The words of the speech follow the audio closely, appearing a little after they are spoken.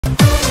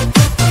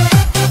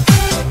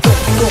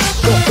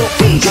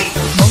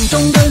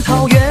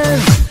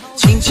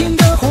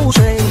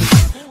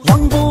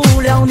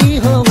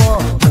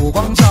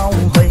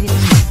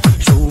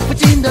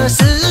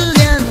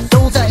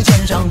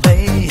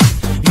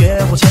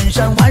过千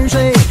山万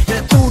水，也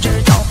不知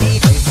道疲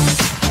惫。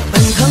奔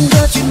腾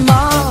的骏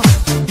马，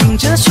迎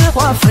着雪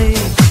花飞，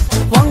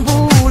忘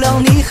不了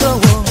你和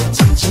我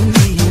紧紧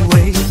依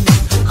偎。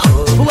喝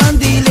不完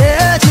的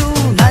烈酒，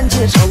难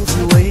解愁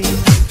滋味，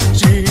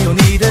只有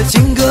你的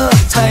情歌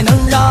才能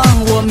让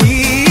我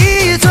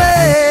迷醉。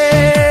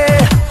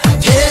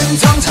天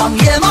苍苍，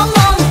野茫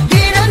茫，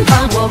一人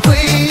伴我归。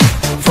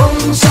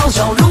风萧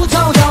萧，路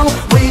迢迢，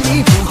为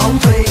你不后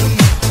退。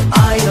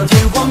爱到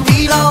天荒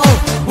地老，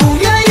无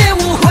怨也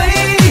无悔。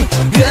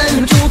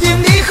愿注定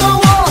你和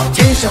我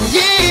天生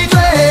一对。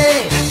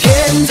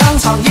天苍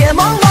苍，野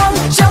茫茫，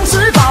相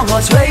思把我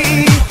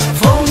催。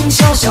风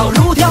萧萧，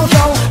路迢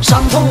迢，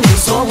伤痛无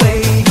所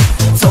谓。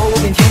走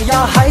遍天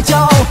涯海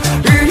角，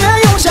日月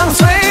永相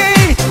随。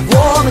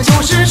我们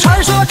就是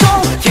传说中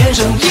天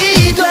生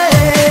一对。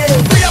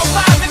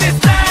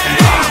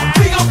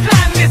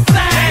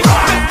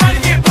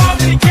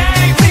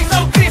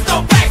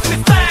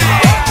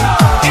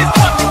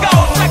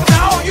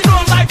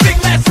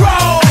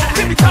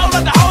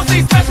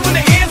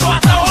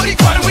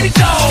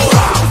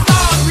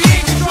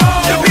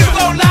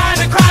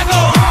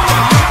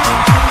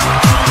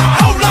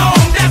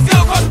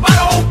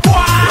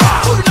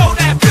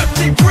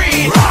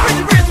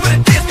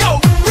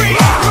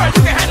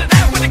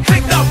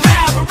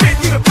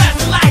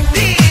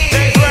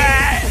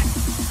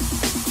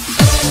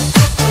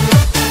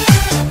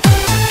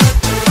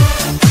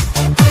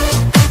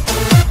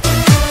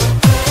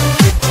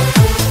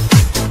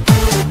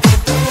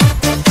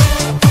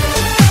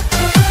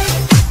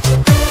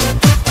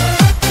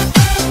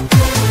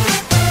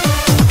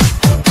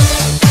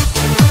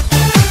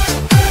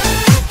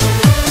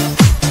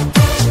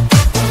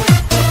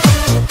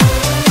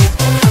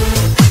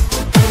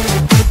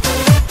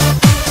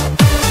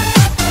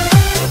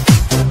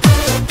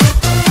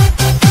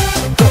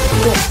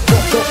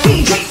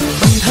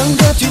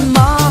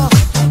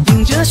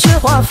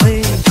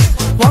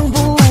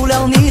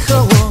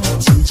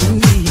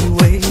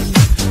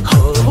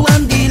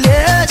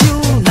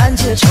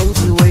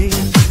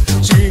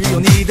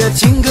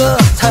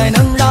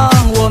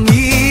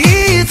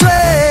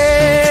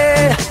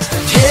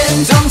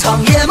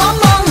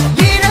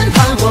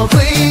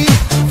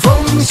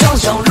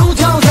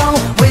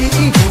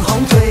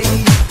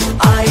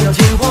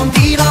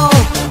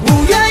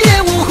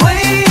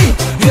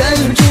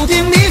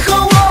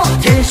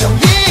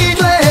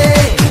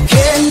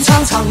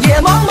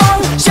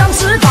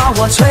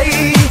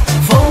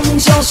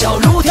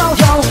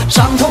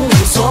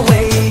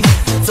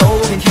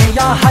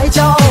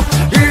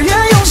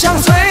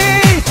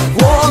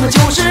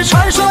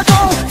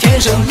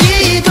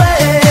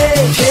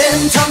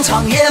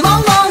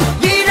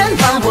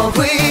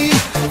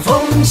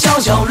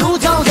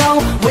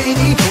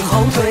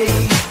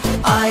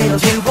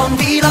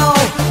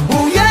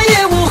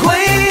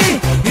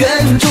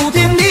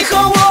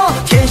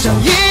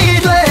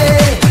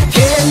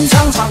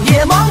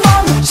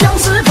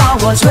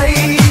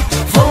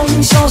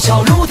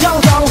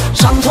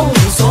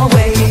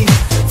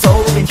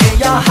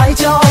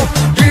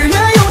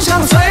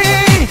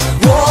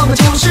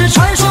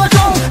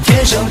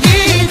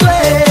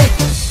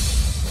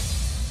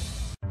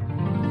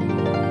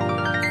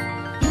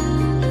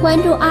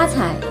关注阿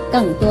采，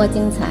更多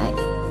精彩。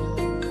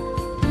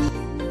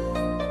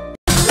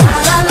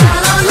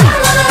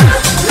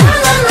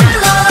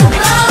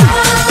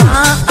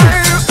花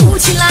儿舞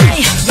起来，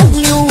杨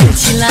柳舞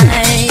起来，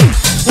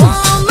我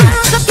们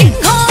和天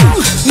空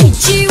一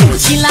起舞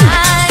起来，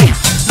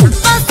三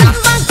八三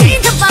八给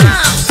它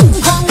吧，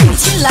疯狂舞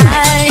起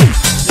来，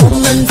我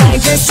们在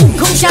这星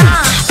空下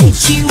一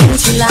起舞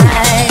起来，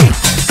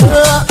歌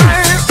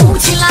儿舞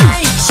起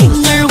来，心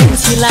儿舞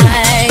起来。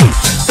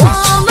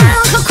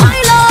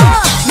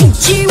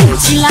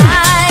起来，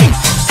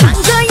看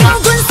个摇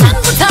滚三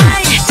步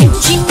台，尽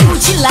情舞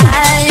起来。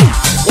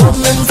我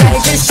们在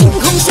这星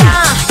空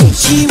下一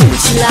起舞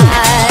起来。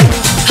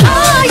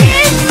喝一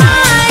麦，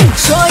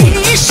说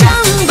一声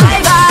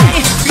拜拜，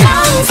让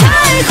彩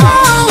虹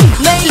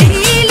美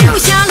丽留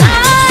下来。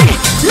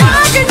拉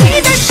着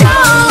你的手，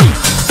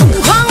疯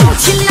狂舞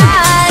起来，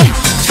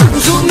唱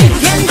出明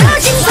天的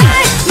精彩，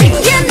明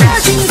天的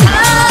精彩。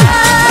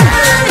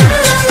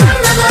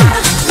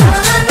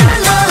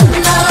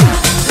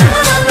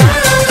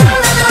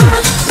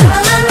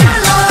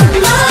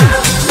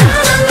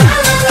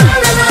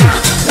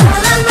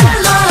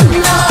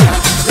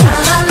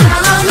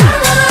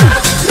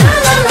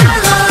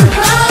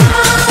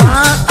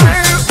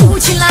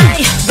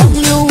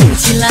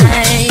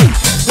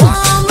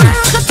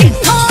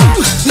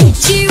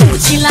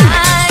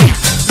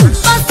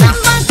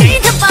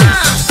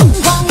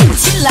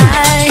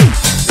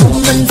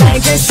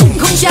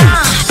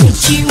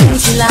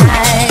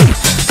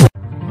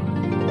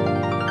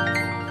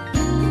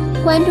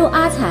关注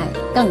阿采，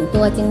更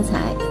多精彩。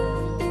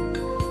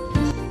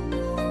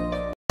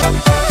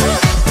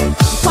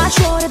话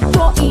说的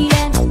多一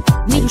点，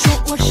你说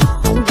我是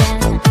后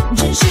人，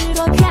只是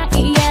多看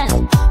一眼。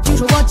听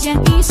说我见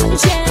异思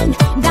迁，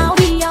到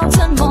底要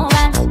怎么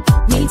办，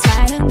你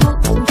才能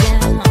不厌？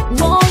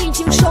我已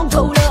经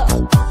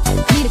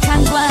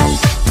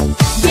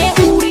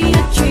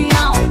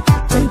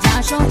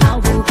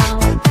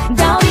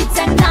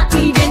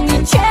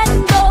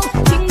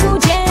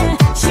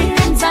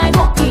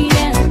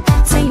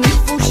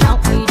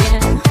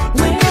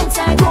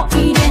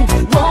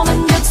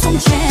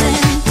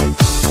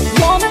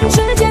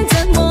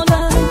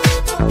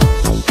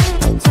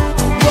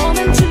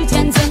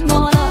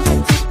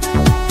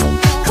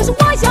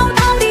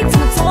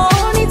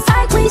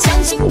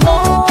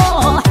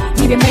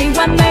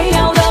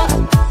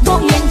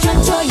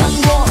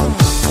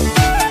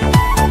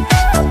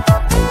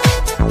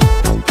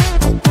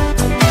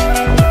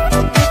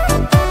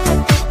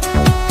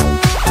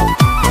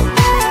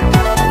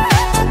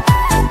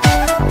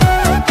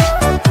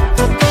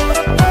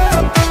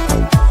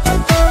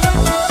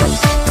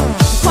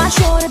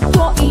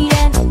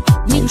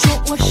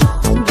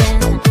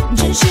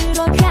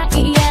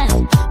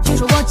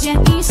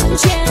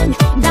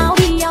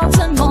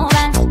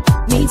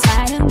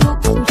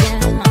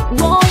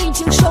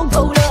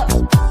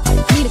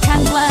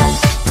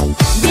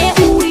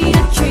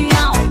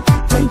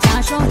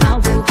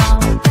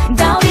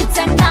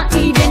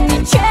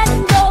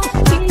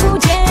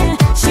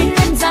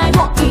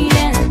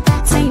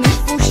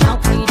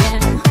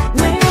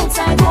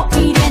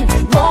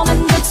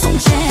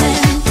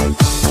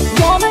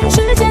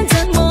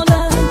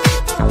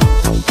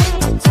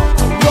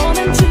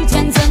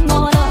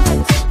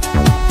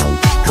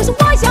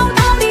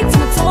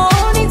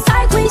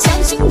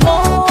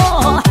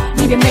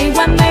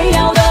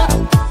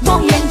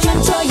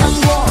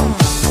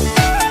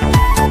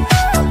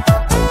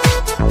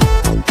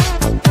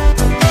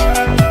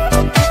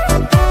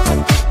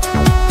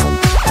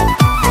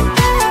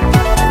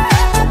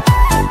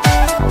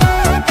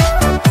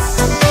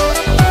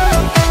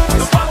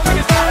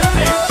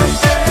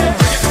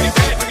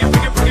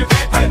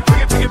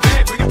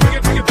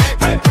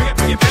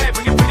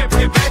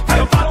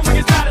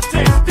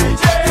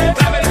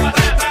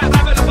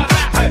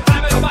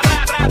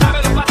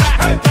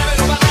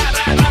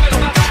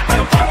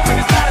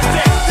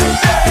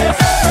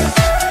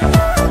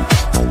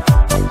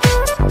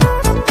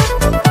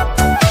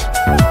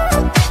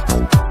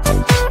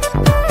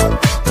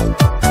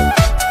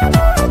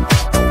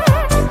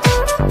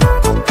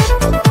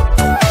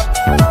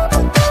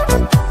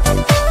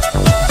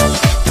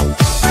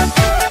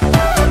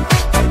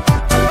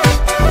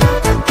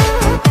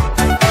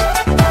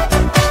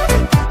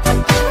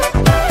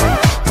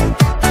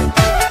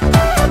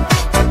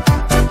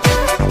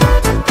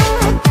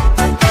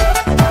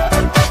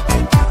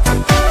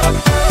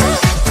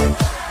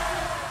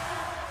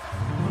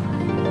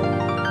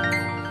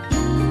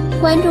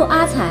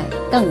阿采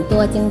更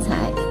多精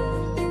彩。